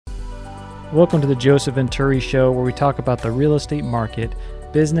Welcome to the Joseph Venturi Show, where we talk about the real estate market,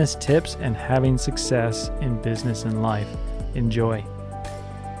 business tips, and having success in business and life. Enjoy.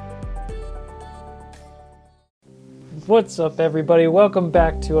 What's up, everybody? Welcome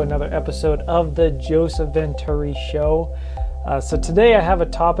back to another episode of the Joseph Venturi Show. So today I have a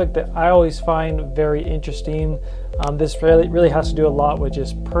topic that I always find very interesting. This really has to do a lot with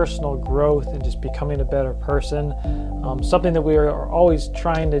just personal growth and just becoming a better person. Something that we are always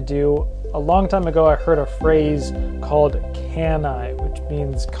trying to do. A long time ago, I heard a phrase called CANI, which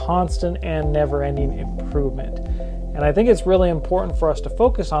means constant and never-ending improvement. And I think it's really important for us to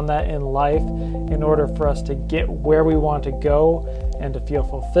focus on that in life in order for us to get where we want to go and to feel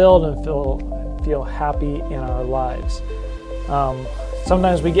fulfilled and feel happy in our lives.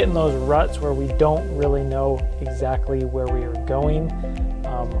 Sometimes we get in those ruts where we don't really know exactly where we are going.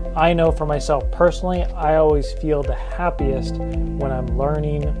 I know for myself personally, I always feel the happiest when I'm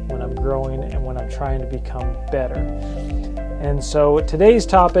learning, when I'm growing, and when I'm trying to become better. And so today's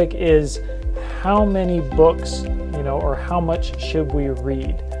topic is how many books, or how much should we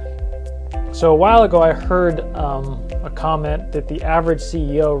read? So a while ago, I heard a comment that the average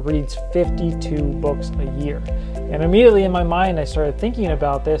CEO reads 52 books a year. And immediately in my mind, I started thinking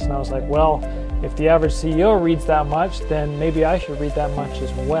about this, and I was like, well, if the average CEO reads that much, then maybe I should read that much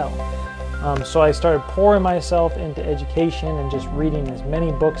as well. So I started pouring myself into education and just reading as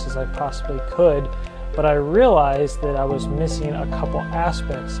many books as I possibly could. But I realized that I was missing a couple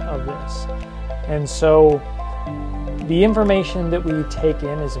aspects of this. And so the information that we take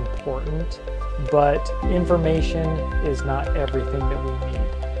in is important, but information is not everything that we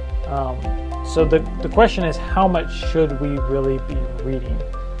need. So the question is, how much should we really be reading?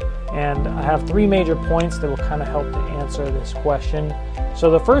 And I have three major points that will kind of help to answer this question.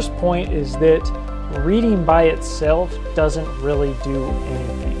 So the first point is that reading by itself doesn't really do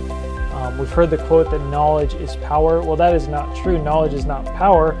anything. We've heard the quote that knowledge is power. Well, that is not true. Knowledge is not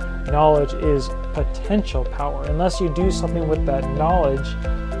power. Knowledge is potential power. Unless you do something with that knowledge,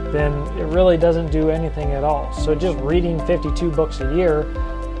 then it really doesn't do anything at all. So just reading 52 books a year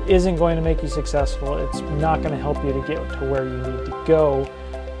isn't going to make you successful. It's not going to help you to get to where you need to go.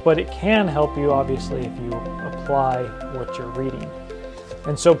 But it can help you, obviously, if you apply what you're reading.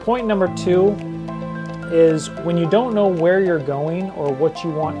 And so point number 2 is when you don't know where you're going or what you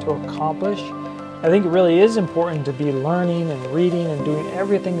want to accomplish, I think it really is important to be learning and reading and doing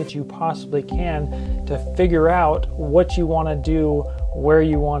everything that you possibly can to figure out what you want to do, where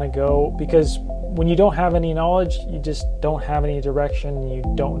you want to go, because when you don't have any knowledge, you just don't have any direction, you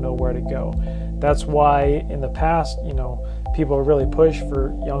don't know where to go. That's why in the past, people really push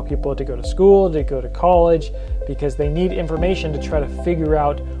for young people to go to school, to go to college, because they need information to try to figure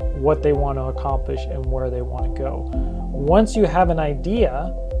out what they want to accomplish and where they want to go. Once you have an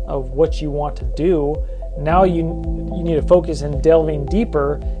idea of what you want to do, now you need to focus in delving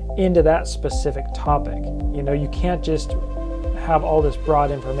deeper into that specific topic. You can't just have all this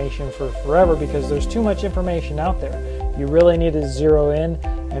broad information for forever because there's too much information out there. You really need to zero in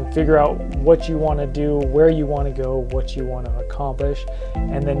and figure out what you want to do, where you want to go, what you want to accomplish,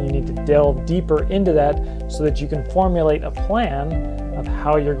 and then you need to delve deeper into that so that you can formulate a plan of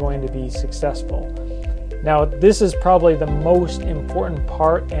how you're going to be successful. Now, this is probably the most important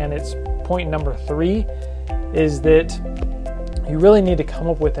part, and it's point number 3, is that you really need to come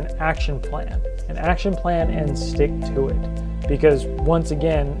up with an action plan and stick to it. Because once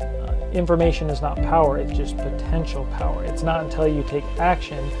again, information is not power, it's just potential power. It's not until you take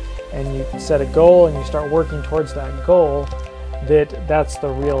action and you set a goal and you start working towards that goal that's the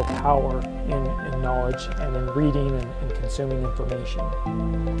real power in knowledge and in reading and consuming information.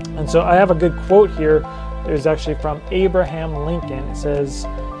 And so I have a good quote here. It was actually from Abraham Lincoln. It says,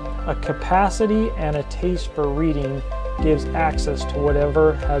 "A capacity and a taste for reading gives access to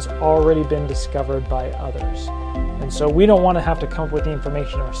whatever has already been discovered by others." And so we don't want to have to come up with the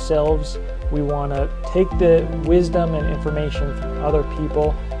information ourselves. We want to take the wisdom and information from other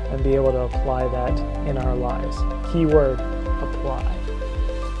people and be able to apply that in our lives. Keyword, apply.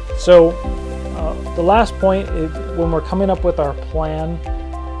 So the last point is when we're coming up with our plan,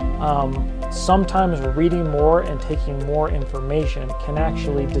 sometimes reading more and taking more information can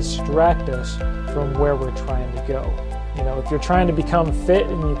actually distract us from where we're trying to go. If you're trying to become fit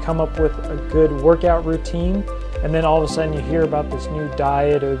and you come up with a good workout routine, and then all of a sudden you hear about this new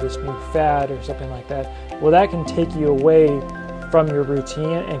diet or this new fad or something like that, well, that can take you away from your routine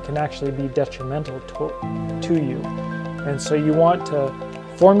and can actually be detrimental to you. And so you want to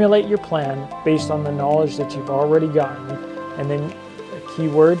formulate your plan based on the knowledge that you've already gotten, and then a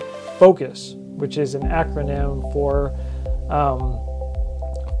keyword, focus, which is an acronym for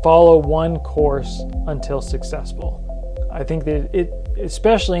follow one course until successful. I think that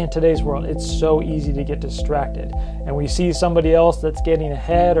especially in today's world, it's so easy to get distracted. And we see somebody else that's getting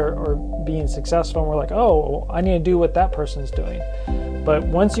ahead or being successful, and we're like, oh, I need to do what that person's doing. But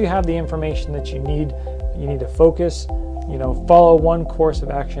once you have the information that you need to focus, follow one course of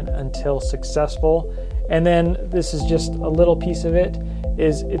action until successful. And then this is just a little piece of it,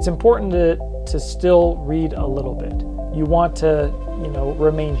 is it's important to still read a little bit. You want to,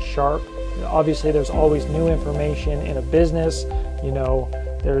 remain sharp. Obviously, there's always new information in a business.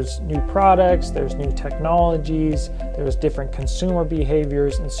 There's new products, there's new technologies, there's different consumer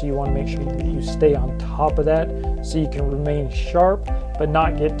behaviors, and so you want to make sure that you stay on top of that so you can remain sharp but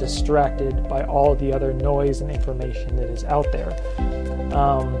not get distracted by all the other noise and information that is out there.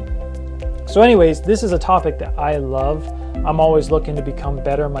 So anyways, this is a topic that I love. I'm always looking to become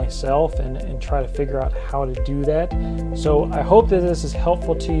better myself and try to figure out how to do that. So I hope that this is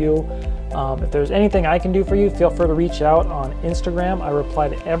helpful to you. If there's anything I can do for you, feel free to reach out on Instagram. I reply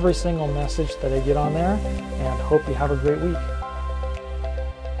to every single message that I get on there, and hope you have a great week.